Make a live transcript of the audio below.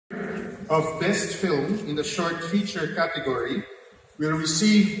of Best Film in the Short Feature category will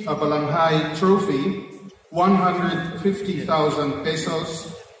receive a Balanghay Trophy, 150,000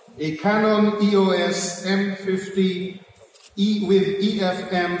 pesos, a Canon EOS M50 with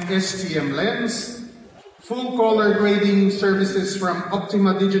EFM STM lens, full color grading services from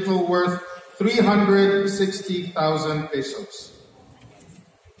Optima Digital worth 360,000 pesos.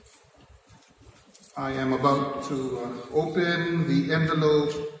 I am about to open the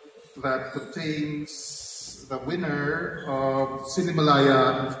envelope that contains the winner of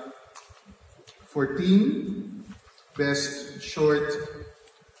Cinemalaya 14 Best Short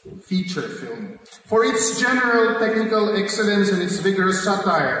Feature Film. For its general technical excellence and its vigorous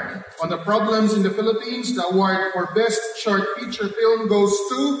satire on the problems in the Philippines, the award for Best Short Feature Film goes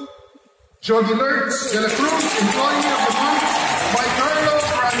to Jodilerks Dela Cruz, Employee of the Month by Carlo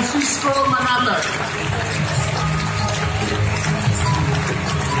Francisco Manatad.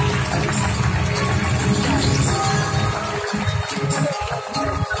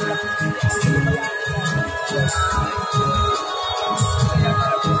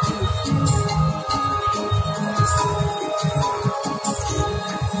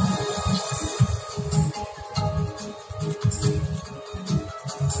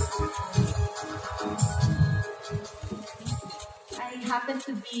 Happened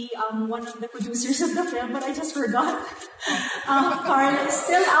to be one of the producers of the film, but I just forgot. Carlo is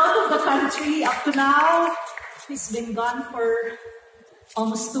still out of the country up to now. He's been gone for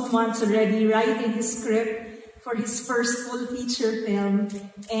almost 2 months already, writing his script for his first full feature film.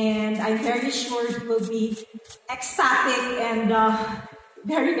 And I'm very sure he will be ecstatic and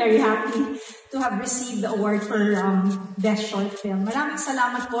very, very happy to have received the award for Best Short Film. Maraming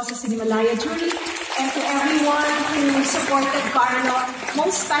salamat po sa Cinemalaya jury and to everyone who supported Carlo,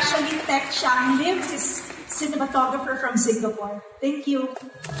 most especially Tech Chang Lim, his cinematographer from Singapore. Thank you.